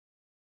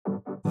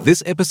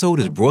This episode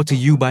is brought to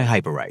you by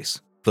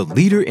Hyperice, the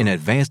leader in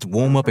advanced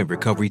warm-up and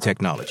recovery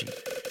technology.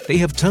 They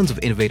have tons of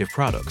innovative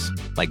products,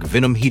 like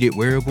Venom-heated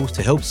wearables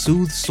to help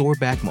soothe sore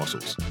back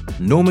muscles,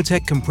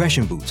 Normatec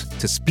compression boots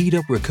to speed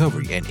up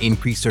recovery and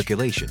increase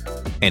circulation,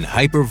 and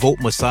Hypervolt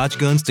massage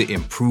guns to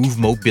improve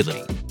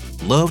mobility.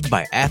 Loved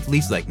by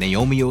athletes like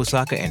Naomi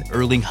Osaka and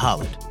Erling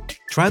Haaland.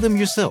 Try them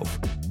yourself.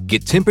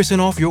 Get 10%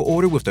 off your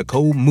order with the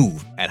code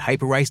MOVE at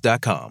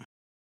hyperice.com.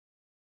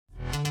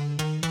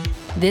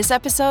 This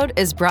episode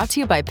is brought to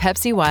you by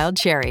Pepsi Wild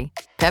Cherry.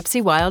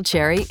 Pepsi Wild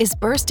Cherry is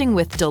bursting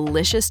with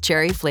delicious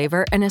cherry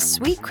flavor and a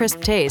sweet,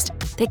 crisp taste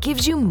that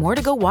gives you more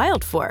to go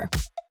wild for.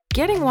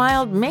 Getting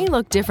wild may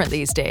look different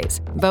these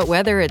days, but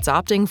whether it's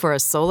opting for a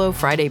solo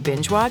Friday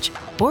binge watch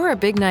or a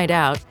big night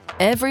out,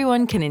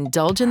 everyone can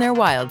indulge in their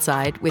wild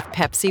side with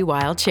Pepsi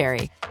Wild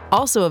Cherry.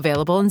 Also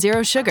available in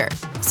Zero Sugar.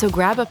 So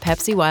grab a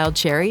Pepsi Wild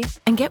Cherry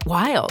and get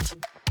wild.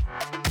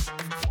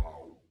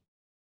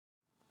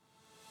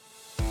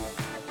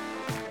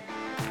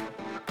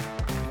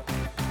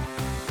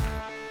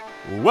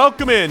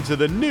 Welcome into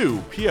the new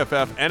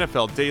PFF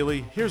NFL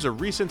Daily. Here's a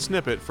recent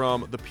snippet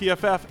from the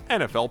PFF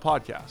NFL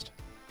podcast.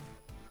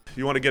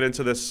 You want to get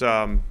into this?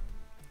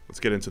 Let's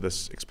get into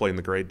this. Explain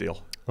the grade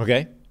deal.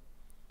 Okay.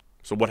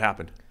 So what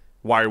happened?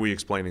 Why are we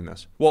explaining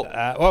this? Well,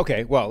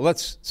 okay. Well,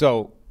 let's.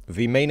 So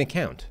the main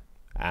account,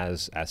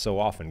 as so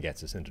often,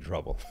 gets us into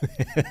trouble.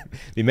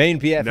 The main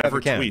PFF never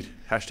account. tweet.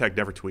 Hashtag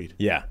never tweet.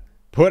 Yeah.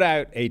 Put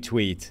out a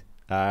tweet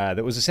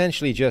that was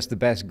essentially just the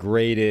best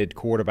graded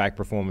quarterback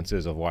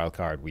performances of Wild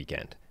Card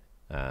Weekend.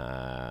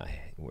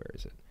 Where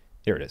is it?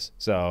 Here it is.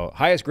 So,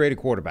 highest graded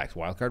quarterbacks,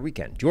 Wild Card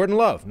Weekend. Jordan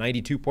Love,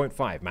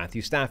 92.5.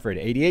 Matthew Stafford,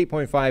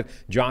 88.5.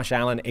 Josh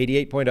Allen,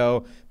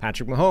 88.0.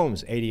 Patrick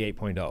Mahomes,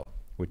 88.0.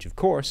 Which, of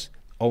course,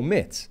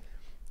 omits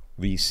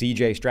the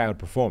CJ Stroud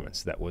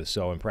performance that was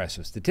so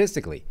impressive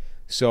statistically.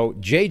 So,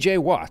 JJ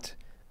Watt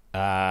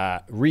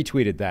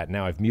retweeted that.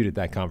 Now I've muted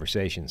that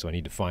conversation, so I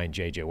need to find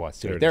JJ Watt's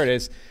tweet. There it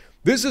is.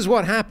 This is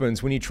what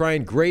happens when you try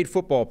and grade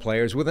football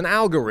players with an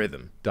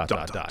algorithm. ...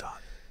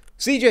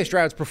 CJ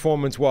Stroud's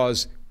performance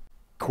was,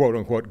 quote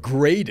unquote,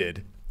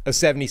 graded a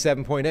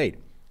 77.8.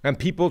 And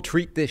people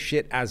treat this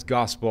shit as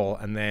gospel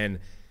and then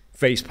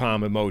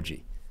facepalm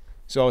emoji.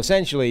 So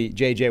essentially,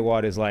 JJ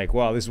Watt is like,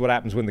 well, this is what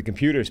happens when the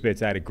computer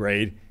spits out a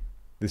grade.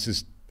 This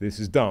is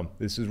dumb.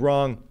 This is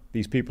wrong.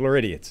 These people are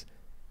idiots.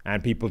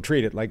 And people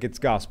treat it like it's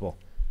gospel.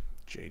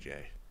 JJ.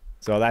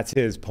 So that's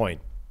his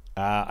point.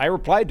 I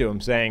replied to him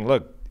saying,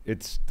 look,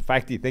 it's the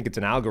fact that you think it's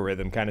an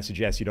algorithm kind of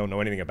suggests you don't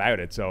know anything about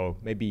it. So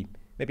maybe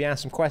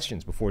ask some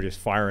questions before just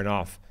firing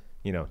off,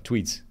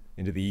 tweets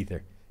into the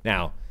ether.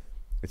 Now,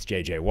 it's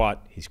JJ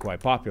Watt. He's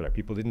quite popular.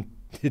 People didn't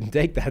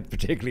take that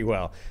particularly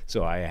well.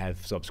 So I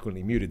have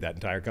subsequently muted that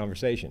entire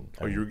conversation.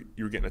 Oh, you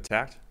were getting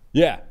attacked?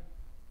 Yeah.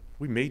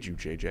 We made you,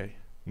 JJ.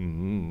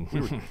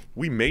 Mm-hmm.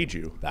 We made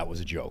you. That was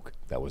a joke.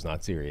 That was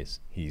not serious.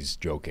 He's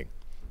joking.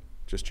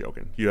 Just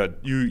joking. You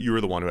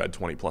were the one who had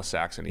 20 plus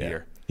sacks in a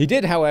year. He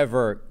did,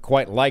 however,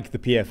 quite like the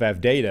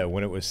PFF data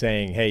when it was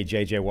saying, hey,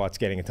 JJ Watt's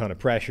getting a ton of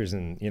pressures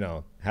and,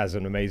 has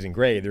an amazing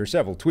grade. There are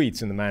several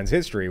tweets in the man's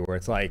history where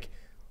it's like,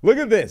 look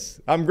at this.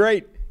 I'm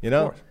great,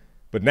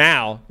 But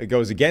now it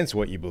goes against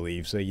what you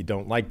believe, so you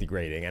don't like the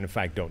grading and, in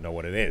fact, don't know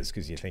what it is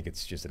because you think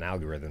it's just an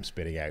algorithm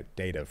spitting out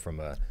data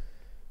from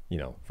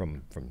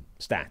from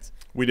stats.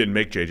 We didn't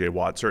make JJ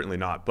Watt, certainly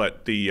not.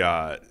 But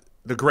the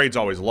grades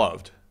always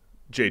loved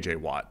JJ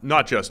Watt,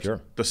 not just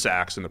the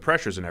sacks and the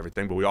pressures and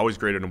everything, but we always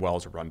graded him well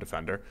as a run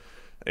defender.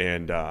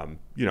 And,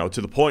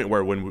 to the point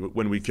where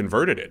when we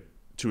converted it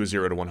to a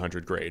 0 to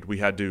 100 grade, we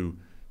had to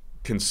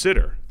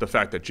consider the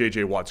fact that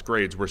JJ Watt's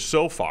grades were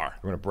so far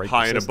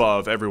high and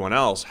above everyone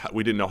else,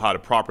 we didn't know how to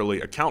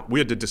properly account. We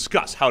had to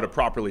discuss how to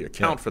properly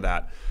account for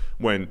that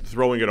when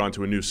throwing it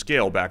onto a new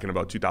scale back in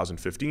about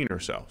 2015 or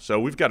so. So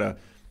we've got a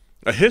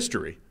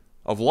history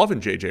of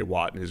loving JJ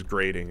Watt and his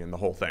grading and the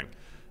whole thing.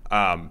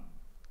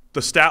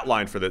 The stat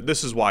line for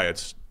this is why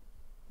it's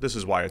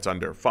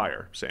under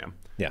fire, Sam.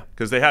 Yeah.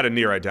 Because they had a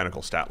near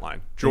identical stat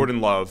line. Jordan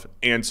Love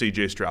and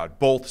CJ Stroud,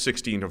 both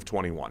 16 of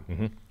 21.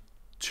 Mm-hmm.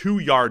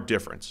 2-yard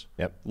difference.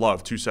 Yep.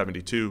 Love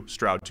 272,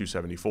 Stroud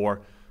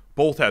 274.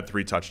 Both had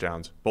 3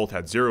 touchdowns. Both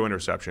had 0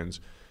 interceptions.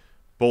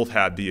 Both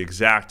had the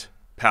exact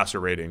passer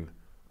rating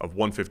of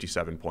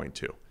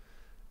 157.2.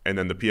 And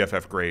then the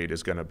PFF grade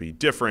is going to be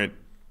different.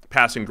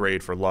 Passing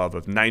grade for Love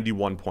of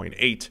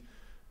 91.8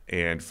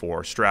 and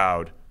for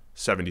Stroud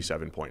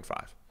 77.5.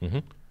 Mm-hmm.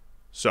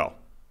 So,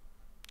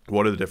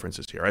 what are the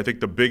differences here? I think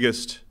the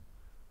biggest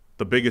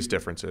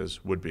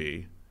differences would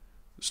be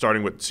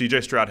starting with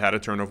CJ Stroud had a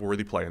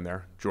turnover-worthy play in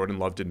there. Jordan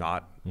Love did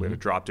not. We had a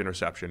dropped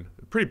interception.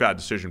 A pretty bad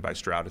decision by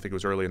Stroud. I think it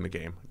was early in the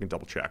game. I can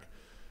double check.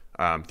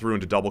 Threw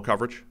into double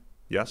coverage.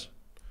 Yes.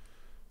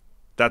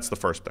 That's the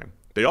first thing.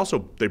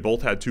 They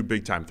both had 2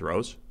 big-time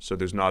throws, so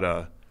there's not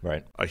a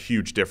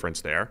huge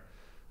difference there.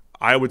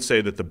 I would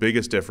say that the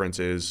biggest difference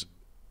is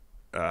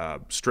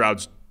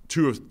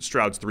two of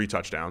Stroud's 3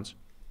 touchdowns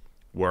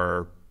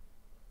were,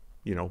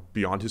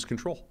 beyond his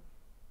control.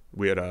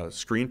 We had a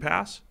screen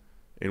pass,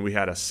 and we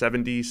had a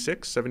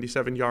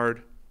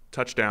 77-yard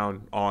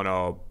touchdown on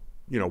a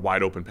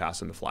wide open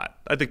pass in the flat.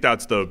 I think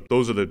that's that's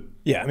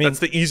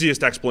the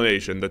easiest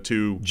explanation. The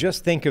two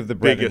just think of the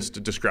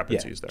biggest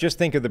discrepancies there. Just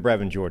think of the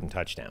Brevin Jordan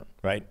touchdown,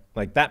 right?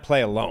 Like that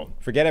play alone.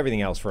 Forget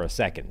everything else for a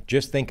second.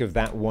 Just think of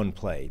that one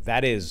play.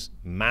 That is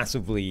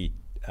massively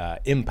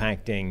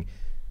impacting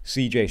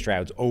C.J.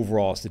 Stroud's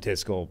overall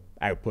statistical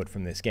output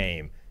from this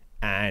game,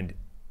 and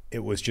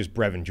it was just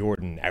Brevin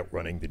Jordan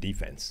outrunning the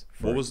defense.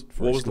 What was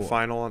the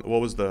final on?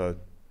 What was the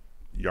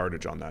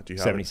yardage on that? Do you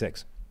have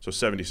 76? It? So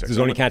 76. His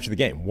only catch of the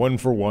game. 1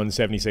 for 1,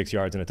 76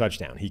 yards and a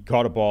touchdown. He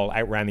caught a ball,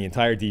 outran the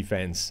entire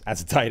defense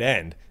as a tight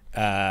end,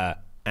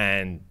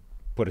 and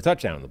put a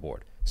touchdown on the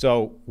board.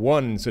 So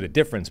one sort of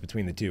difference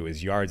between the two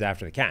is yards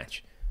after the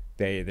catch.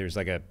 There's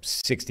like a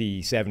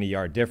 60,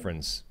 70-yard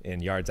difference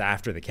in yards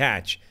after the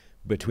catch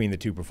between the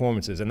two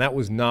performances. And that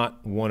was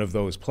not one of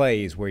those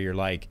plays where you're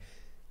like,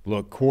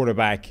 look,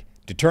 quarterback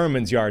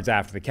determines yards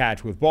after the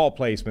catch with ball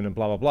placement and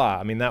blah, blah, blah.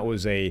 I mean, that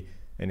was an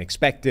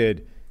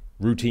expected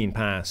routine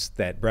pass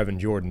that Brevin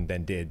Jordan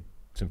then did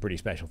some pretty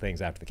special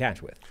things after the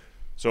catch with.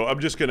 So I'm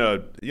just going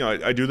to,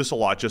 I do this a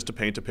lot just to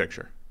paint a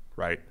picture,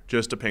 right?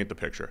 Just to paint the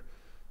picture.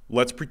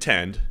 Let's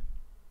pretend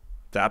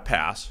that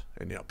pass,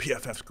 and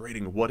PFF's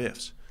grading what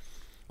ifs.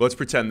 Let's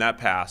pretend that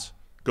pass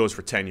goes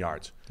for 10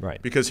 yards.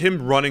 Right. Because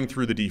him running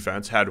through the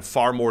defense had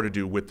far more to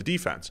do with the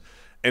defense.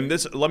 And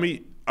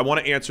I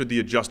want to answer the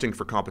adjusting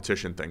for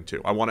competition thing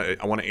too. I want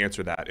to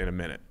answer that in a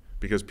minute.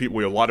 Because a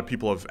lot of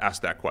people have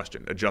asked that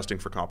question, adjusting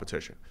for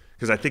competition.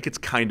 Because I think it's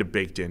kind of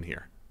baked in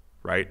here,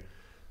 right?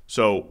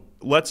 So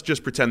let's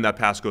just pretend that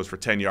pass goes for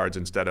 10 yards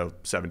instead of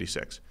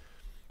 76.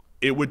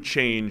 It would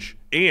change,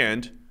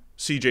 and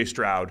C.J.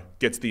 Stroud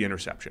gets the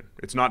interception.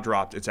 It's not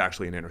dropped; it's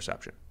actually an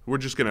interception. We're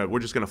just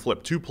gonna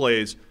flip 2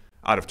 plays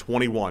out of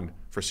 21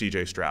 for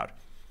C.J. Stroud.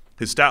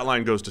 His stat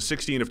line goes to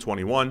 16 of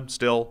 21,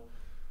 still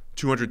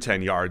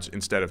 210 yards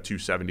instead of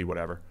 270,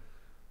 whatever.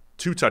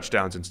 2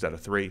 touchdowns instead of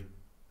 3.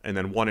 And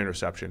then 1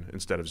 interception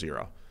instead of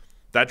 0.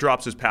 That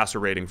drops his passer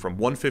rating from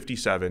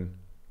 157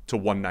 to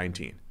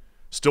 119.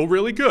 Still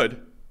really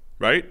good,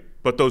 right?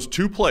 But those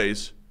 2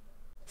 plays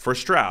for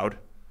Stroud,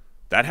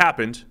 that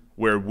happened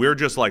where we're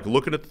just like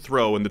looking at the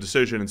throw and the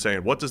decision and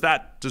saying, what does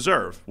that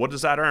deserve? What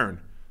does that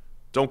earn?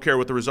 Don't care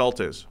what the result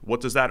is.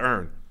 What does that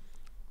earn?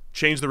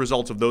 Change the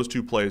results of those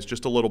 2 plays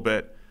just a little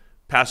bit.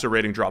 Passer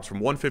rating drops from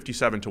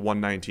 157 to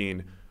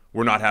 119.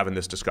 We're not having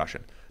this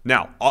discussion.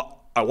 Now,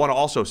 I want to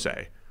also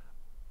say,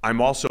 I'm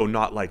also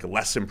not like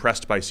less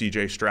impressed by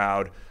C.J.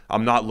 Stroud.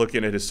 I'm not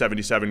looking at his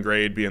 77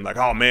 grade being like,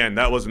 oh man,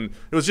 it was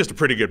just a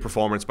pretty good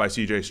performance by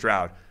C.J.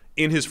 Stroud.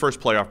 In his first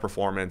playoff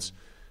performance,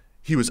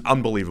 he was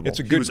unbelievable.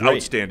 He was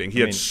outstanding.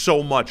 He had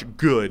so much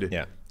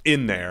good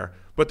in there,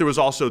 but there was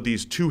also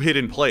these 2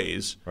 hidden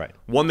plays. Right.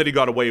 One that he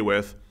got away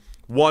with,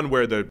 one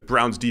where the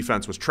Browns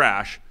defense was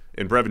trash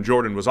and Brevin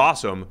Jordan was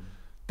awesome,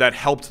 that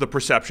helped the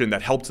perception,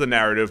 that helped the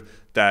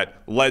narrative,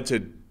 that led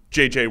to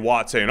J.J.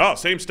 Watt saying, oh,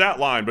 same stat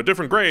line, but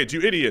different grades,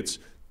 you idiots.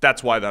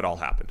 That's why that all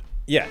happened.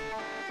 Yeah.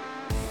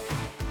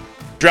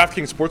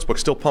 DraftKings Sportsbook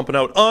still pumping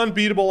out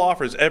unbeatable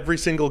offers every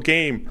single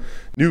game.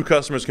 New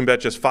customers can bet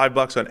just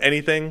 $5 on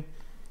anything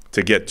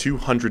to get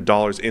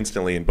 $200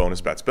 instantly in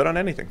bonus bets. Bet on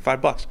anything,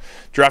 $5.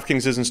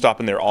 DraftKings isn't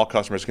stopping there. All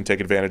customers can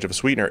take advantage of a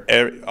sweetener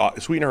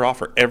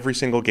offer every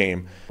single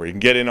game, where you can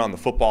get in on the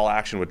football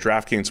action with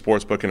DraftKings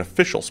Sportsbook, an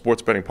official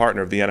sports betting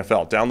partner of the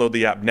NFL. Download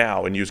the app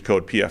now and use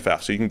code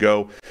PFF. So you can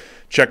go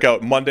check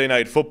out Monday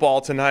Night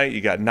Football tonight. You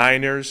got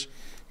Niners,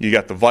 you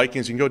got the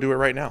Vikings. You can go do it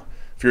right now.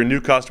 If you're a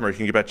new customer, you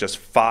can bet just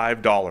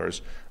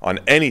 $5 on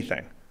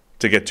anything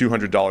to get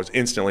 $200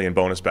 instantly in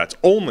bonus bets,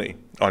 only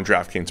on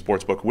DraftKings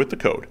Sportsbook with the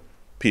code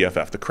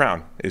PFF. The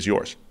crown is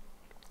yours.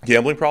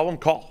 Gambling problem?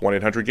 Call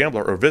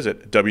 1-800-GAMBLER or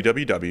visit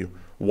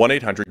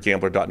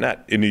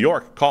www.1800gambler.net. In New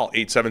York, call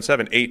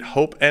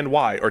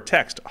 877-8-HOPE-NY or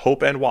text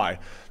HOPE-NY.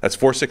 That's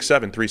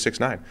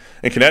 467-369.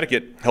 In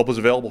Connecticut, help is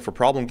available for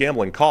problem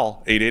gambling.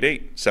 Call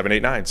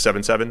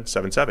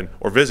 888-789-7777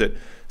 or visit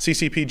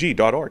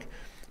ccpg.org.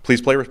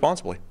 Please play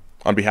responsibly.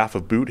 On behalf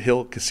of Boot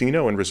Hill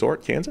Casino and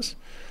Resort, Kansas,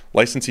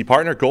 licensee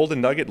partner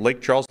Golden Nugget,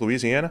 Lake Charles,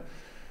 Louisiana.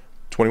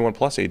 21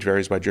 plus, age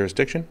varies by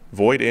jurisdiction.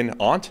 Void in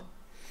Ont.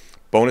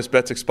 Bonus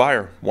bets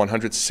expire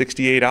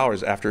 168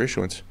 hours after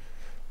issuance.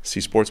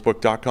 See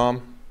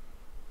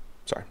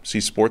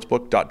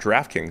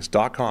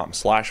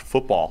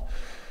sportsbook.draftkings.com/football.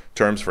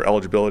 Terms for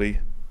eligibility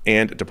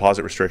and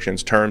deposit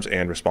restrictions, terms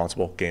and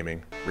responsible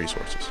gaming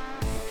resources.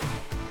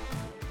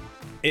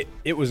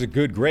 It was a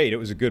good grade. It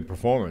was a good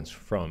performance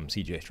from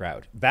C.J.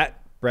 Stroud.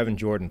 That Brevin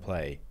Jordan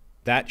play,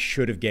 that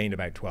should have gained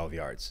about 12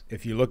 yards.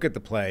 If you look at the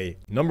play,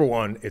 number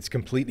one, it's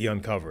completely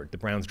uncovered. The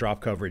Browns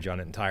drop coverage on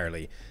it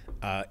entirely.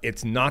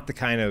 It's not the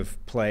kind of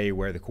play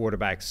where the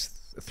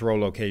quarterback's throw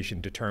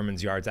location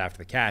determines yards after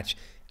the catch.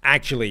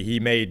 Actually, he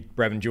made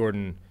Brevin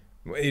Jordan,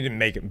 he didn't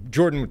make it.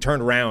 Jordan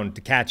turned around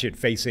to catch it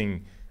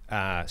facing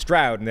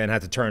Stroud and then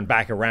had to turn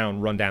back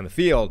around, run down the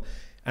field.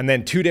 And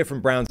then two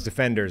different Browns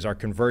defenders are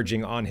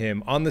converging on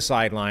him on the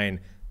sideline,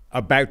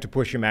 about to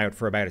push him out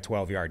for about a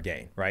 12-yard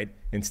gain, right?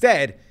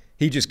 Instead,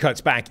 He just cuts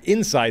back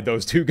inside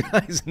those two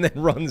guys and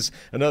then runs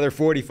another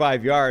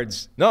 65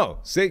 yards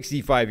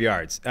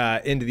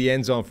into the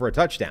end zone for a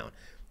touchdown.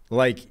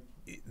 Like,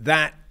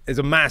 that is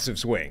a massive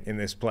swing in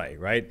this play,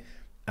 right?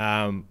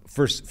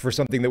 For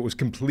something that was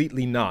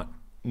completely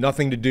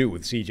nothing to do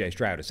with C.J.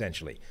 Stroud,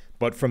 essentially.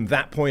 But from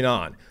that point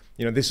on,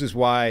 this is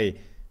why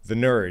the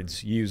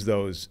nerds use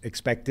those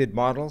expected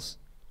models.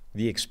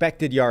 The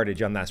expected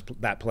yardage on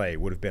that play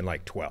would have been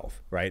like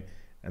 12, right?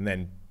 And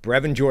then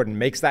Brevin Jordan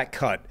makes that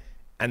cut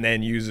and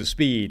then uses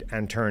speed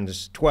and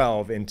turns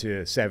 12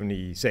 into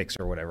 76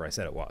 or whatever I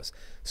said it was.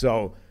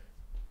 So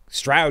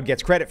Stroud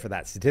gets credit for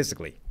that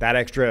statistically, that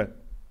extra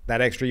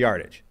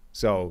yardage.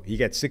 So he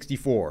gets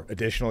 64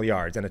 additional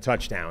yards and a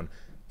touchdown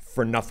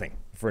for nothing,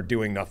 for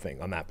doing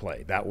nothing on that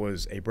play. That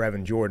was a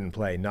Brevin Jordan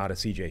play, not a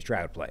C.J.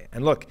 Stroud play.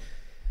 And look,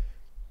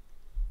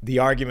 the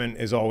argument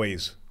is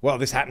always, well,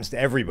 this happens to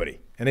everybody.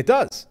 And it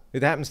does.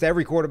 It happens to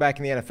every quarterback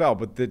in the NFL.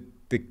 But the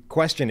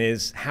question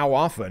is how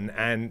often,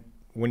 and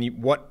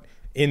what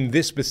in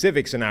this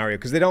specific scenario,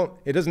 because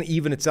it doesn't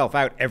even itself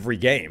out every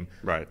game.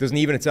 Right. It doesn't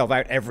even itself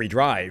out every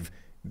drive.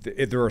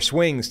 There are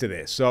swings to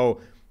this.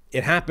 So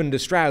it happened to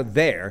Stroud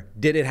there.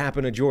 Did it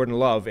happen to Jordan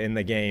Love in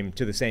the game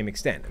to the same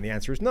extent? And the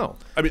answer is no.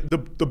 I mean,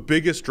 the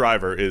biggest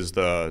driver is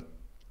the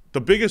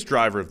biggest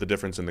driver of the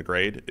difference in the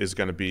grade is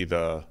going to be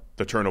the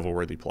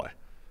turnover-worthy play.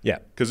 Yeah.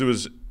 Because it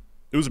was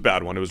a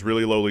bad one. It was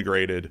really lowly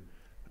graded.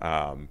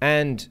 So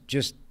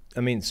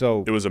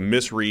it was a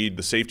misread.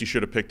 The safety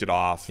should have picked it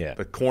off. Yeah.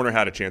 The corner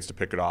had a chance to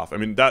pick it off. I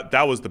mean,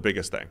 that was the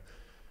biggest thing.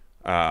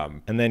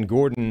 And then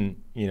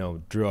Gordon,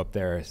 drew up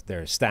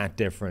their stat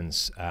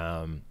difference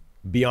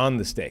beyond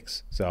the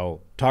sticks.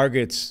 So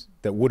targets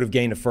that would have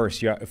gained a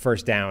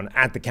first down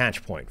at the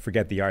catch point.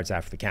 Forget the yards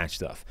after the catch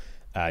stuff.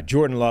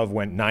 Jordan Love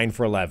went 9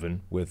 for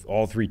 11 with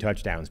all 3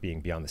 touchdowns being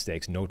beyond the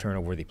sticks, no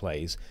turnover-worthy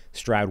plays.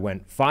 Stroud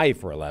went 5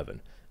 for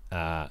 11.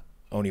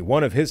 Only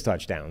one of his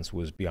touchdowns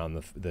was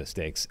beyond the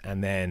sticks,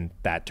 and then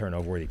that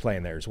turnover-worthy play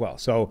in there as well.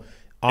 So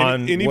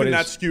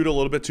that skewed a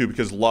little bit too,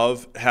 because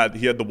Love had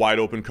the wide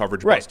open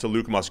coverage bust to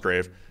Luke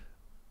Musgrave.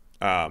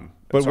 But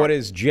what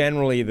is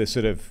generally the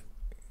sort of,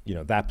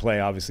 that play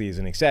obviously is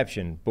an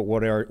exception, but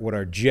what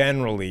are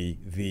generally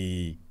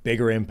the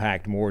bigger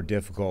impact, more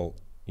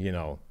difficult,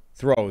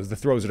 throws, the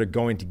throws that are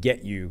going to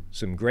get you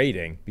some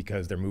grading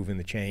because they're moving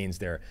the chains,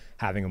 they're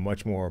having a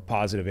much more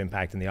positive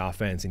impact in the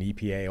offense and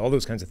EPA, all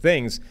those kinds of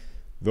things.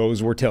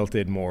 Those were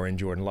tilted more in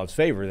Jordan Love's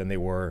favor than they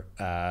were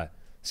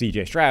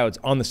C.J. Stroud's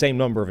on the same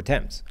number of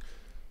attempts.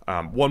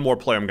 One more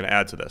play I'm going to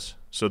add to this.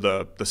 So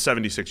the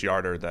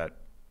 76-yarder that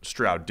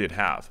Stroud did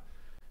have,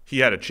 he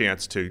had a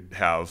chance to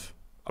have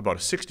about a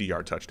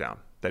 60-yard touchdown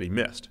that he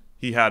missed.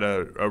 He had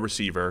a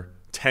receiver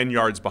 10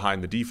 yards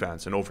behind the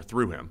defense and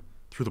overthrew him,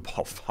 threw the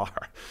ball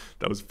far.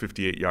 That was a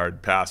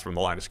 58-yard pass from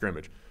the line of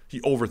scrimmage. He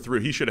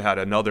overthrew. He should have had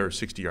another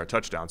 60-yard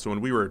touchdown. So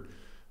when we were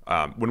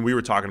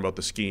talking about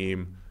the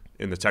scheme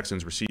in the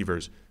Texans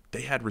receivers,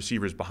 they had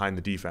receivers behind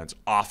the defense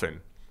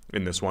often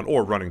in this one,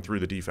 or running through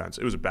the defense.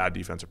 It was a bad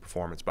defensive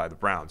performance by the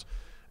Browns.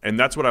 And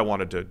that's what I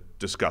wanted to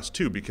discuss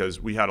too,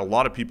 because we had a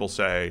lot of people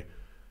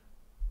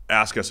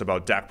ask us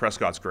about Dak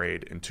Prescott's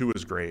grade and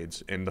Tua's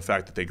grades and the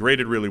fact that they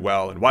graded really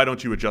well and why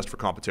don't you adjust for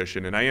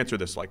competition? And I answer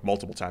this like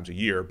multiple times a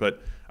year,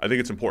 but I think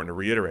it's important to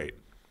reiterate.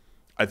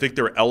 I think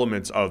there are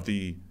elements of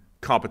the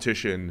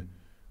competition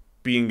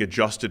being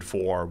adjusted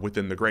for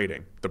within the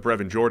grading. The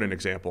Brevin Jordan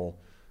example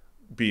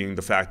being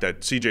the fact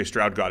that C.J.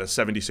 Stroud got a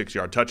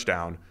 76-yard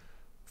touchdown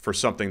for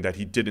something that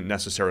he didn't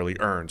necessarily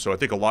earn. So I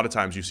think a lot of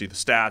times you see the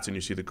stats and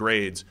you see the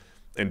grades,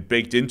 and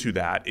baked into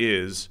that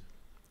is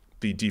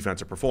the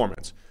defensive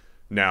performance.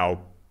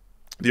 Now,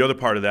 the other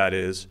part of that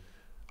is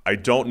I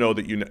don't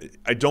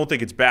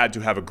think it's bad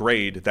to have a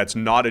grade that's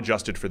not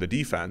adjusted for the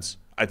defense.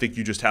 I think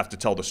you just have to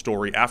tell the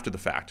story after the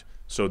fact.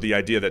 So the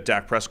idea that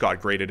Dak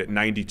Prescott graded at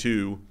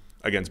 92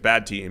 against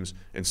bad teams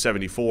and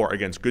 74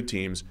 against good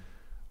teams,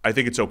 I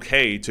think it's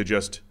okay to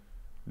just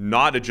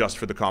not adjust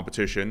for the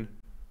competition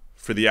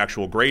for the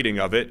actual grading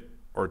of it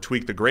or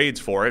tweak the grades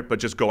for it, but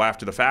just go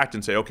after the fact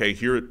and say, okay,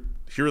 here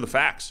are the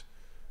facts.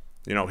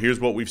 Here's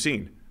what we've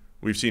seen.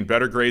 We've seen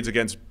better grades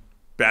against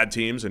bad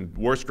teams and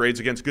worse grades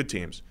against good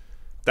teams.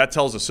 That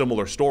tells a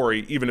similar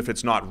story, even if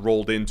it's not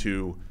rolled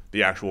into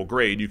the actual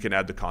grade. You can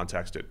add the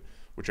context it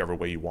whichever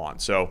way you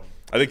want. So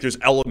I think there's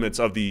elements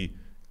of the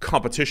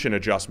competition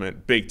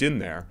adjustment baked in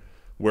there,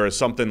 whereas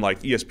something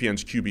like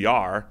ESPN's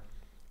QBR,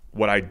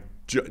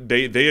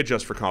 they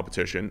adjust for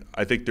competition.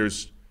 I think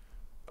there's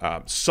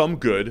some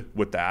good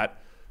with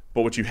that,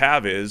 but what you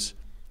have is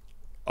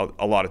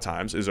a lot of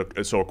times is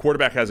a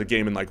quarterback has a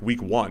game in like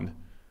week 1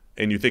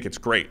 and you think it's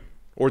great,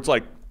 or it's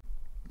like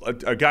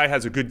a guy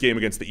has a good game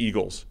against the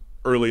Eagles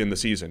early in the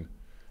season,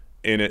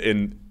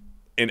 and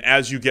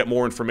as you get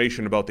more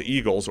information about the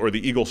Eagles, or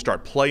the Eagles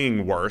start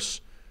playing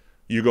worse,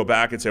 you go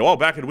back and say, well,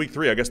 back in week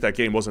 3 I guess that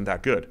game wasn't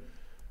that good.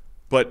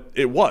 But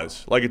it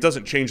was. Like, it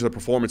doesn't change the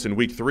performance in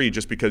week 3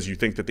 just because you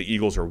think that the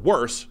Eagles are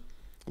worse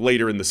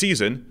later in the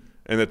season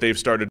and that they've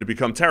started to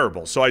become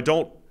terrible. So I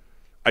don't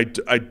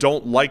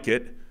like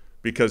it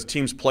because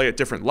teams play at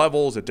different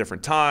levels at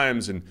different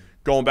times, and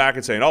going back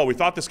and saying, oh, we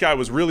thought this guy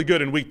was really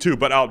good in week 2,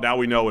 but now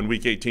we know in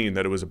week 18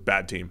 that it was a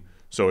bad team.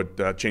 So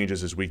it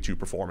changes his week 2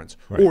 performance.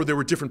 Right. Or there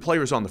were different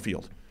players on the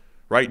field,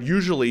 right?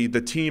 Usually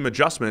the team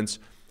adjustments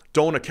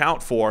don't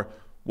account for,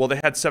 well, they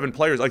had 7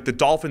 players. Like the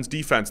Dolphins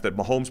defense that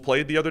Mahomes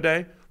played the other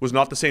day was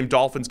not the same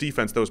Dolphins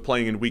defense that was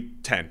playing in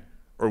week 10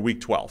 or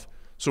week 12.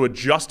 So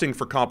adjusting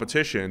for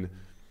competition,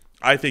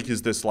 I think,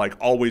 is this like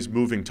always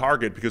moving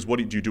target, because do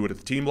you do it at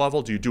the team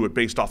level? Do you do it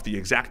based off the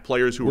exact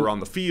players who are on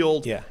the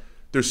field? Yeah.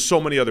 There's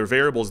so many other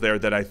variables there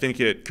that I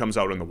think it comes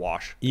out in the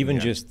wash. Even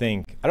just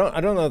think, I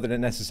don't know that it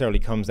necessarily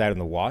comes out in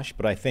the wash,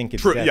 but I think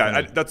it's true.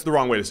 Yeah, that's the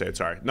wrong way to say it.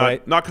 Sorry,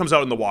 not comes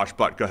out in the wash,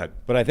 but go ahead.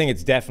 But I think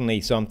it's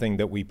definitely something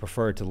that we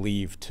prefer to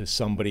leave to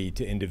somebody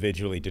to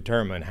individually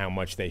determine how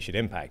much they should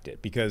impact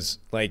it. Because,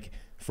 like,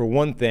 for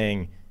one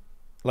thing,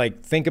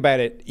 like, think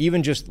about it,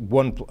 even just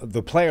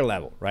the player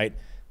level, right?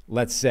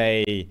 Let's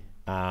say,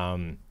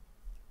 any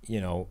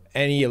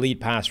elite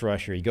pass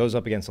rusher, he goes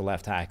up against a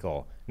left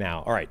tackle.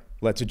 Now, all right,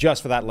 let's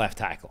adjust for that left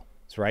tackle,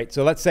 right?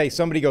 So let's say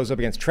somebody goes up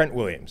against Trent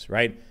Williams,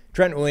 right?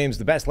 Trent Williams,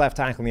 the best left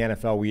tackle in the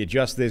NFL. We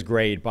adjust this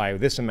grade by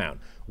this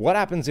amount. What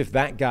happens if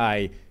that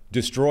guy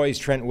destroys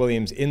Trent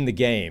Williams in the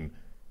game?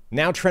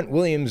 Now Trent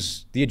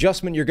Williams, the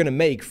adjustment you're going to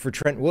make for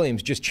Trent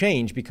Williams just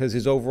changed, because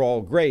his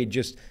overall grade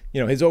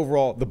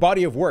the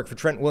body of work for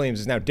Trent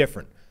Williams is now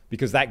different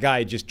because that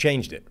guy just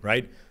changed it,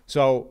 right?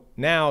 So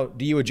now,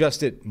 do you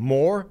adjust it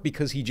more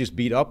because he just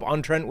beat up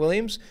on Trent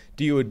Williams?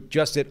 Do you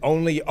adjust it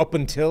only up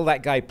until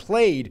that guy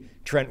played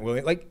Trent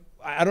Williams? Like,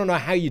 I don't know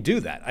how you do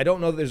that. I don't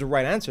know that there's a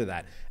right answer to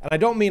that. And I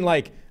don't mean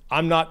like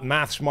I'm not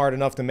math smart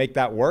enough to make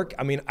that work.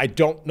 I mean, I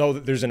don't know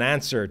that there's an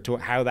answer to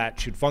how that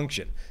should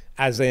function,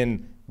 as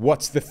in,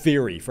 what's the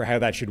theory for how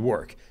that should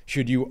work?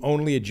 Should you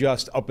only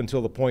adjust up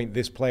until the point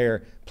this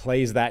player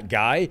plays that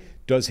guy?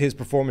 Does his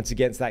performance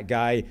against that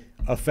guy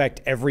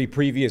affect every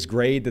previous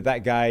grade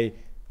that guy,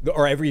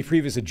 or every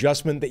previous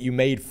adjustment that you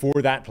made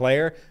for that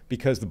player,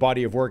 because the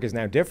body of work is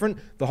now different?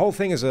 The whole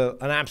thing is an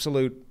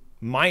absolute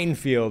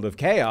minefield of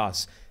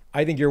chaos.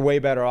 I think you're way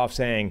better off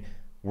saying,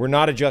 we're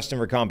not adjusting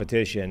for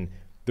competition.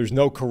 There's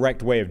no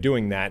correct way of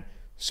doing that.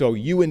 So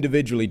you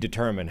individually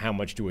determine how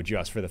much to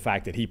adjust for the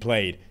fact that he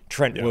played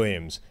Trent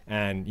Williams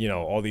and,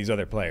 all these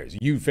other players.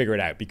 You figure it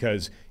out,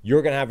 because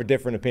you're going to have a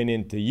different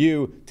opinion to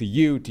you.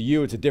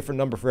 It's a different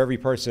number for every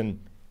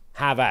person.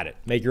 Have at it.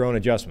 Make your own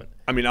adjustment.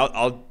 I mean,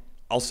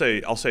 I'll say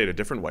it a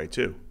different way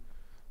too.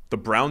 The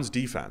Browns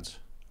defense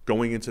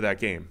going into that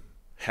game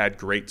had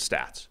great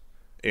stats.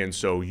 And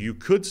so you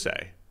could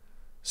say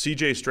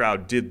CJ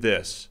Stroud did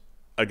this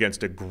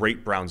against a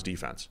great Browns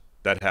defense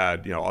that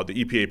had, the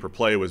EPA per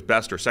play was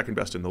best or second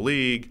best in the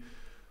league.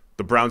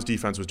 The Browns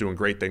defense was doing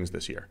great things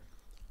this year.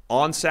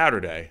 On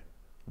Saturday,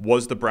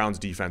 was the Browns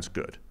defense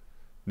good?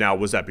 Now,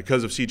 was that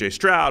because of CJ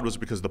Stroud? Was it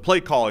because of the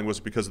play calling? Was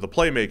it because of the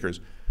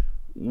playmakers?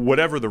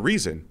 Whatever the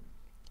reason,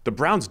 the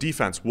Browns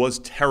defense was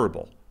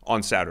terrible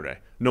on Saturday.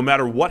 No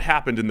matter what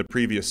happened in the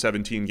previous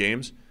 17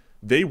 games,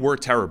 they were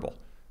terrible.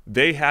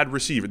 They had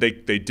receiver. They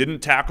didn't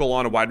tackle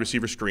on a wide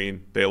receiver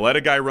screen. They let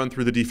a guy run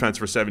through the defense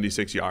for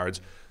 76 yards.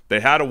 They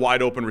had a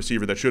wide open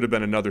receiver that should have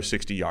been another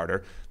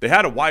 60-yarder. They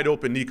had a wide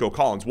open Nico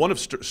Collins. One of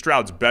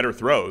Stroud's better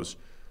throws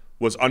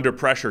was under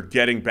pressure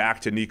getting back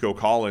to Nico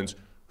Collins,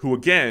 who,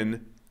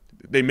 again,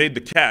 they made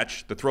the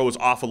catch. The throw was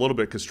off a little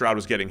bit because Stroud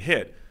was getting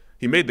hit.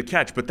 He made the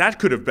catch, but that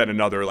could have been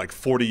another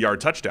 40-yard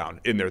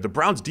touchdown in there. The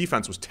Browns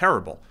defense was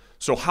terrible.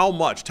 So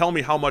tell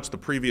me how much the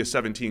previous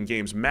 17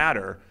 games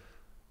matter.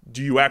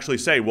 Do you actually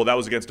say, well, that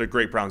was against a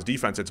great Browns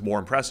defense, it's more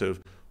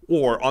impressive?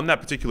 Or on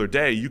that particular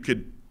day, you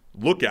could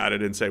look at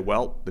it and say,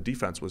 well, the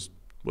defense was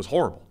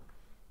horrible.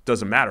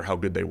 Doesn't matter how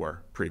good they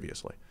were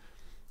previously.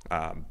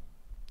 So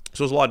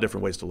there's a lot of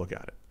different ways to look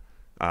at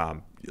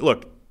it.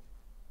 Look,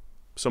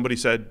 somebody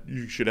said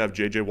you should have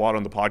J.J. Watt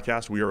on the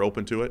podcast. We are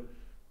open to it.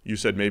 You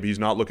said maybe he's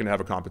not looking to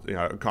have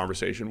a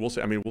conversation. We'll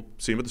see. We'll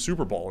see him at the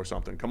Super Bowl or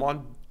something. Come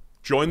on,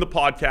 join the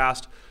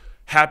podcast.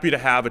 Happy to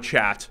have a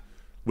chat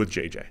with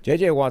JJ.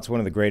 JJ Watt's one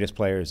of the greatest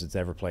players that's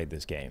ever played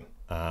this game.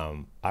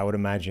 I would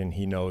imagine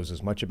he knows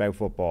as much about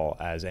football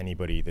as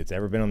anybody that's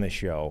ever been on this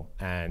show.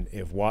 And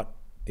if Watt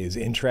is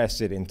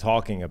interested in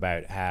talking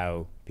about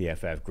how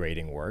PFF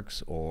grading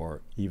works,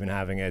 or even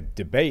having a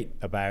debate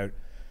about,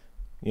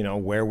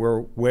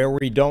 where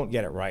we don't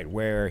get it right,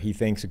 where he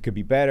thinks it could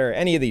be better,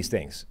 any of these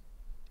things,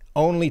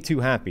 only too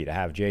happy to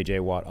have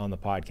JJ Watt on the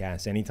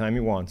podcast anytime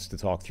he wants to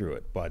talk through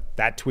it. But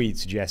that tweet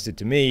suggested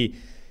to me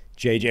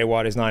J.J.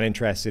 Watt is not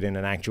interested in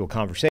an actual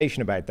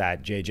conversation about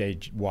that.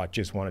 J.J. Watt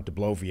just wanted to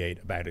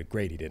bloviate about a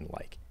grade he didn't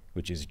like,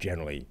 which is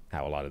generally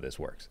how a lot of this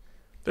works.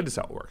 That is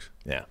how it works.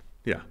 Yeah.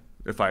 Yeah.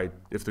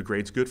 If the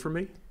grade's good for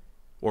me,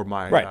 or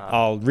my right,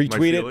 I'll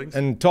retweet it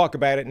and talk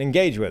about it and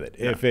engage with it.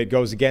 Yeah. If it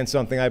goes against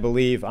something I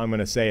believe, I'm going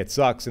to say it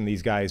sucks and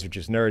these guys are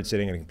just nerds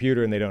sitting at a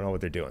computer and they don't know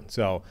what they're doing.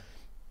 So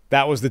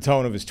that was the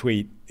tone of his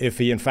tweet. If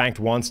he in fact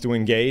wants to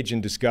engage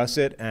and discuss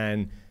it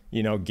and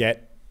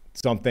get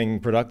something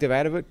productive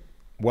out of it,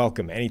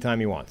 welcome anytime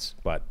he wants,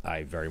 but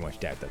I very much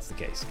doubt that's the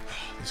case.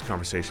 These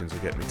conversations are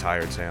getting me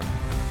tired, Sam.